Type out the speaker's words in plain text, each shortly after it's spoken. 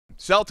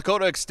South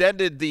Dakota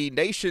extended the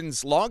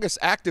nation's longest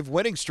active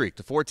winning streak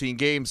to 14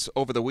 games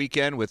over the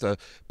weekend with a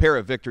pair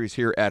of victories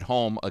here at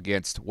home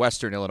against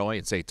Western Illinois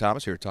and St.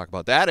 Thomas. Here to talk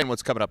about that. And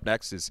what's coming up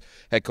next is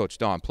head coach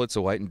Dawn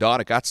Plitzuweit. And Dawn,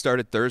 it got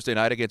started Thursday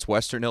night against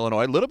Western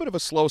Illinois. A little bit of a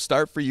slow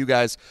start for you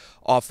guys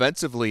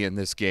offensively in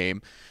this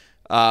game.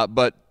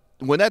 But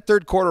when that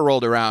third quarter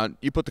rolled around,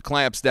 you put the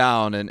clamps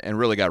down and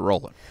really got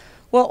rolling.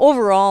 Well,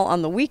 overall,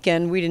 on the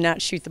weekend, we did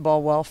not shoot the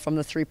ball well from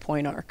the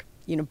three-point arc.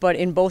 But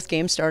in both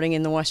games, starting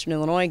in the Western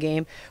Illinois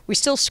game, we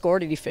still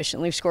scored it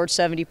efficiently. We scored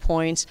 70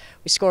 points.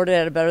 We scored it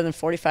at a better than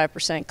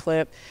 45%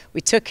 clip.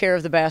 We took care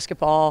of the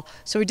basketball.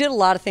 So we did a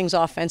lot of things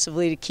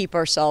offensively to keep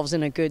ourselves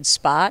in a good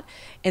spot.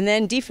 And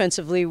then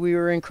defensively, we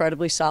were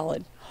incredibly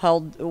solid.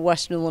 Held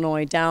Western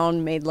Illinois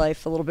down, made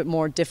life a little bit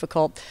more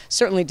difficult.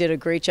 Certainly did a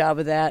great job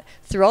of that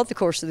throughout the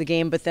course of the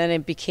game, but then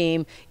it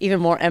became even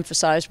more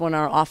emphasized when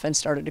our offense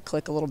started to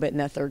click a little bit in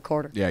that third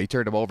quarter. Yeah, you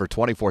turned them over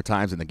 24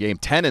 times in the game,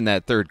 10 in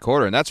that third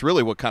quarter, and that's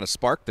really what kind of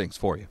sparked things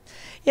for you.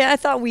 Yeah, I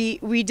thought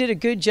we did a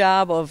good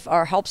job of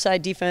our help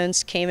side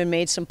defense, came and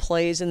made some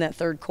plays in that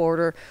third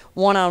quarter.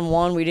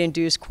 One-on-one, we didn't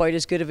do quite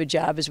as good of a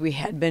job as we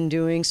had been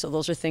doing, so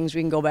those are things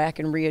we can go back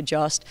and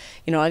readjust.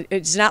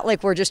 It's not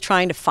like we're just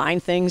trying to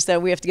find things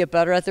that we have to get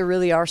better at. There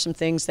really are some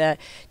things that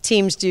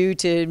teams do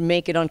to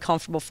make it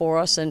uncomfortable for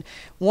us, and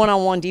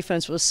one-on-one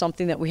defense was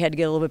something that we had to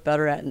get a little bit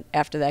better at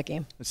after that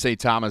game. St.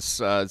 Thomas,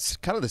 it's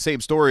kind of the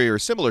same story or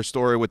similar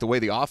story with the way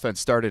the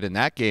offense started in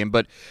that game,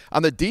 but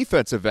on the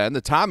defensive end,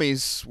 the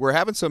Tommies were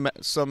having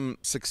some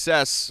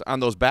success on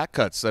those back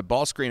cuts. That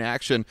ball screen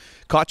action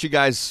caught you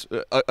guys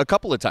a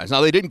couple of times.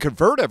 Now, they didn't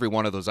convert every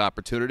one of those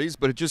opportunities,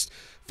 but it just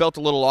felt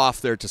a little off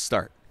there to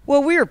start.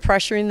 Well, we were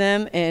pressuring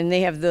them, and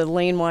they have the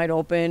lane wide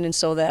open, and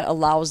so that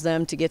allows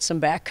them to get some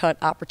back cut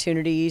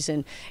opportunities,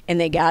 and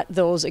they got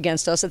those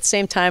against us. At the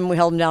same time, we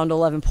held them down to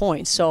 11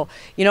 points. So,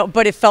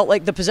 but it felt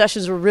like the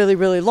possessions were really,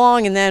 really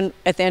long, and then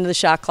at the end of the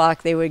shot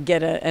clock, they would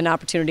get an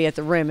opportunity at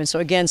the rim. And so,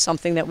 again,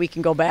 something that we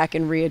can go back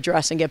and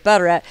readdress and get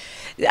better at.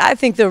 I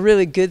think the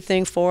really good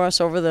thing for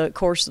us over the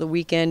course of the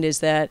weekend is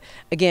that,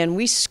 again,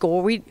 we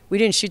score. We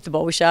didn't shoot the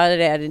ball. We shot it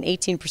at an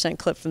 18%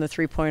 clip from the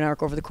three-point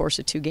arc over the course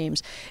of 2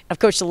 games. I've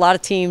coached a lot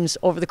of teams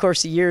over the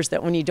course of years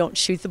that when you don't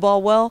shoot the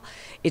ball well,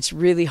 it's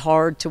really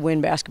hard to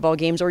win basketball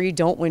games, or you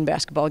don't win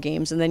basketball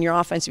games, and then your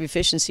offensive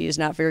efficiency is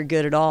not very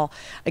good at all.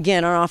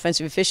 Again, our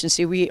offensive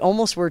efficiency, we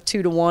almost were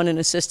 2-1 in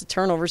assisted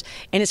turnovers,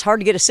 and it's hard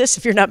to get assists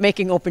if you're not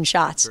making open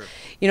shots.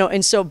 Sure.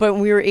 And so, but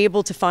we were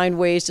able to find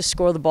ways to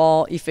score the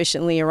ball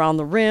efficiently around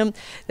the rim.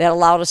 That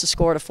allowed us to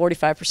score at a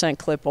 45%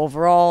 clip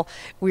overall.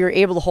 We were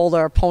able to hold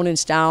our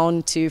opponents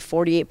down to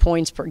 48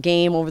 points per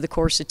game over the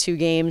course of 2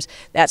 games.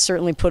 That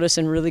certainly put us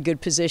in really good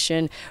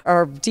position.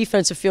 Our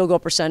defensive field goal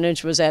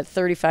percentage was at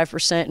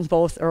 35% in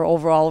both, or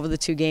overall over the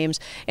 2 games,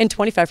 and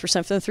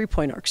 25% from the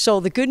three-point arc. So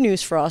the good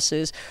news for us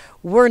is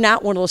we're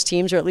not one of those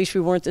teams, or at least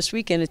we weren't this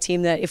weekend, a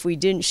team that if we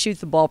didn't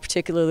shoot the ball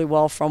particularly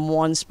well from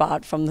one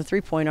spot from the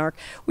three-point arc,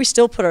 we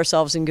still put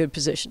ourselves in good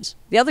positions.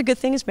 The other good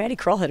thing is Maddie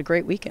Krull had a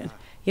great weekend.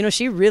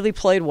 She really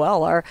played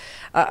well.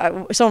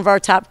 Some of our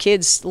top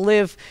kids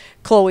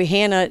Chloe,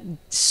 Hannah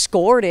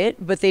scored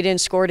it, but they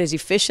didn't score it as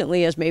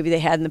efficiently as maybe they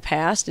had in the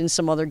past in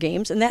some other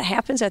games, and that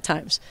happens at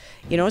times.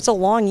 It's a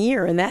long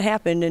year, and that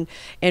happened,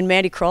 and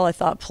Maddie Krull, I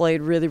thought,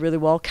 played really, really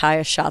well.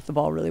 Kaya shot the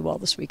ball really well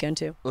this weekend,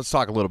 too. Let's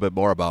talk a little bit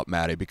more about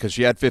Maddie, because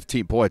she had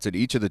 15 points in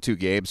each of the 2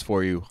 games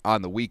for you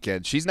on the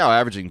weekend. She's now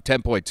averaging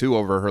 10.2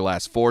 over her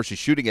last 4. She's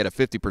shooting at a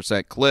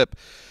 50% clip.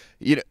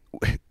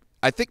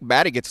 I think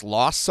Maddie gets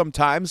lost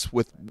sometimes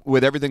with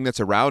everything that's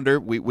around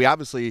her. We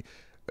obviously,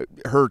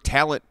 her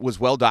talent was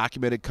well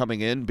documented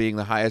coming in, being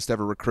the highest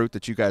ever recruit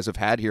that you guys have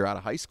had here out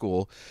of high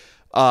school.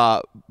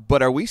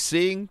 But are we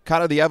seeing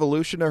kind of the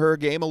evolution of her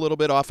game a little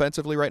bit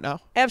offensively right now?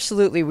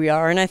 Absolutely we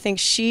are, and I think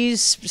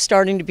she's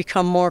starting to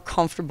become more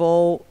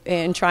comfortable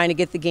in trying to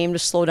get the game to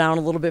slow down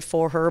a little bit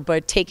for her,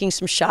 but taking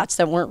some shots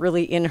that weren't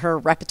really in her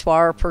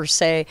repertoire per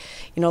se,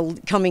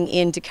 coming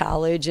into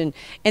college, and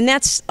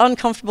that's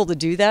uncomfortable to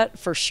do that,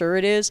 for sure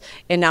it is,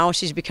 and now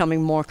she's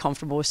becoming more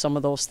comfortable with some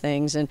of those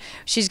things, and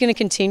she's going to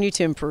continue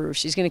to improve.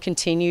 She's going to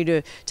continue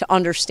to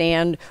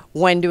understand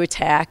when to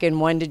attack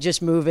and when to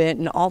just move it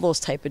and all those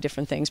type of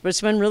different things. But it's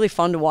been really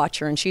fun to watch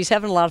her, and she's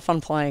having a lot of fun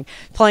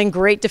playing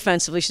great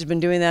defensively. She's been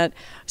doing that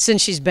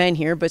since she's been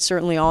here, but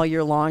certainly all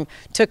year long.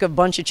 Took a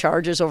bunch of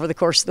charges over the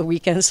course of the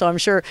weekend, so I'm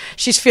sure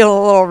she's feeling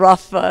a little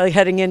rough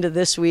heading into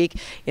this week.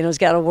 Has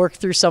got to work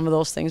through some of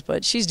those things,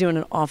 but she's doing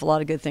an awful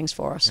lot of good things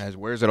for us. She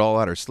wears it all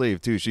on her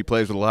sleeve, too. She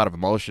plays with a lot of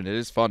emotion. It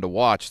is fun to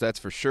watch, that's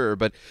for sure.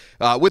 But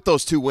with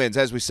those 2 wins,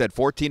 as we said,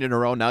 14 in a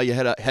row, now you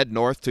head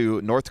north to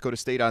North Dakota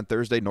State on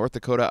Thursday, North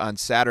Dakota on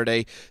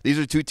Saturday. These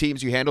are 2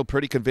 teams you handled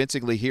pretty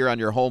convincingly here on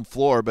your home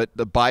floor, but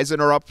the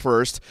Bison are up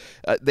first.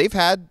 They've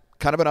had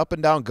kind of an up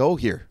and down go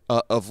here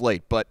of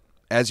late, but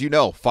as you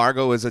know,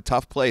 Fargo is a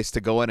tough place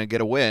to go in and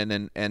get a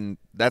win, and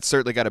that's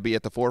certainly got to be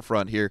at the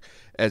forefront here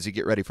as you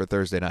get ready for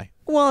Thursday night.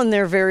 Well, and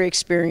they're very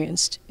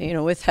experienced,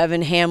 with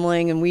Heaven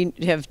Hamling,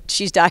 and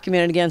she's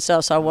documented against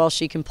us how well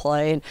she can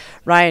play, and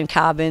Ryan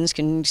Cobbins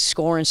can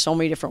score in so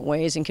many different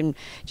ways and can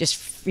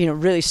just,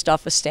 really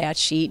stuff a stat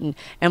sheet, and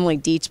Emily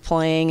Dietz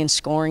playing and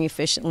scoring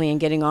efficiently and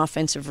getting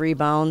offensive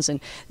rebounds, and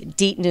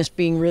Deaton is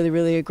being really,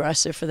 really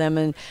aggressive for them,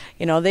 and,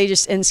 they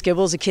just, and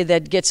Skibble's a kid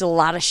that gets a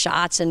lot of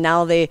shots, and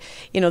now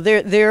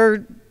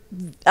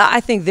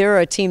I think they're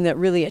a team that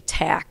really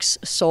attacks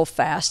so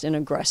fast and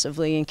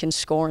aggressively and can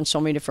score in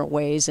so many different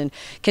ways and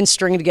can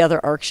string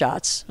together arc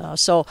shots.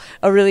 So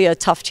really a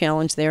tough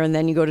challenge there. And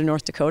then you go to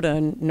North Dakota,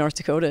 and North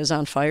Dakota is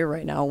on fire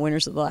right now,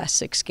 winners of the last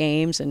 6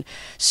 games and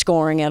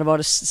scoring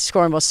about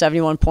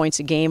 71 points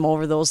a game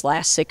over those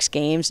last 6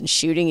 games and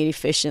shooting it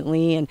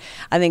efficiently. And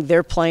I think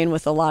they're playing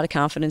with a lot of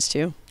confidence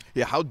too.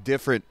 Yeah, how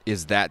different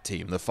is that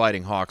team, the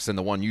Fighting Hawks, than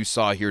the one you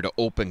saw here to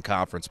open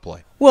conference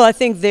play? Well, I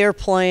think they're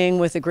playing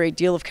with a great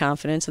deal of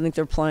confidence. I think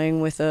they're playing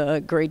with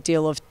a great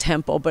deal of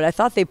tempo. But I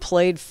thought they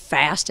played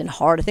fast and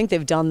hard. I think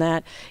they've done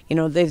that.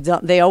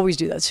 They always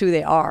do. That's who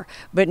they are.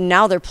 But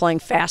now they're playing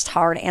fast,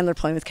 hard, and they're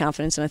playing with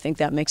confidence, and I think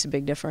that makes a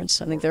big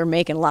difference. I think they're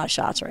making a lot of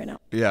shots right now.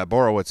 Yeah,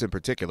 Borowitz in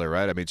particular,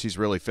 right? I mean, she's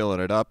really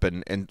filling it up,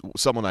 and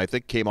someone I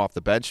think came off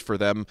the bench for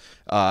them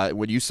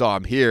when you saw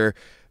him here.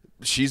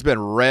 She's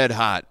been red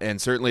hot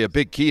and certainly a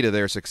big key to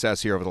their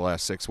success here over the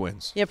last 6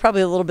 wins. Yeah,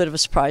 probably a little bit of a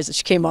surprise that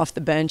she came off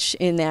the bench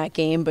in that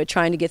game, but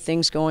trying to get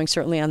things going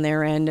certainly on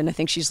their end. And I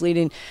think she's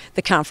leading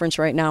the conference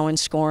right now in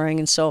scoring.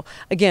 And so,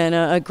 again,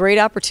 a great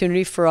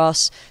opportunity for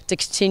us to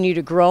continue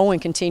to grow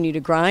and continue to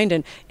grind.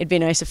 And it'd be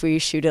nice if we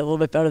shoot it a little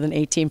bit better than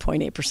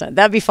 18.8%.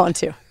 That'd be fun,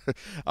 too.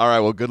 All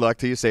right, well, good luck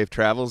to you. Safe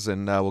travels,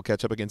 and we'll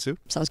catch up again soon.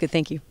 Sounds good.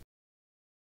 Thank you.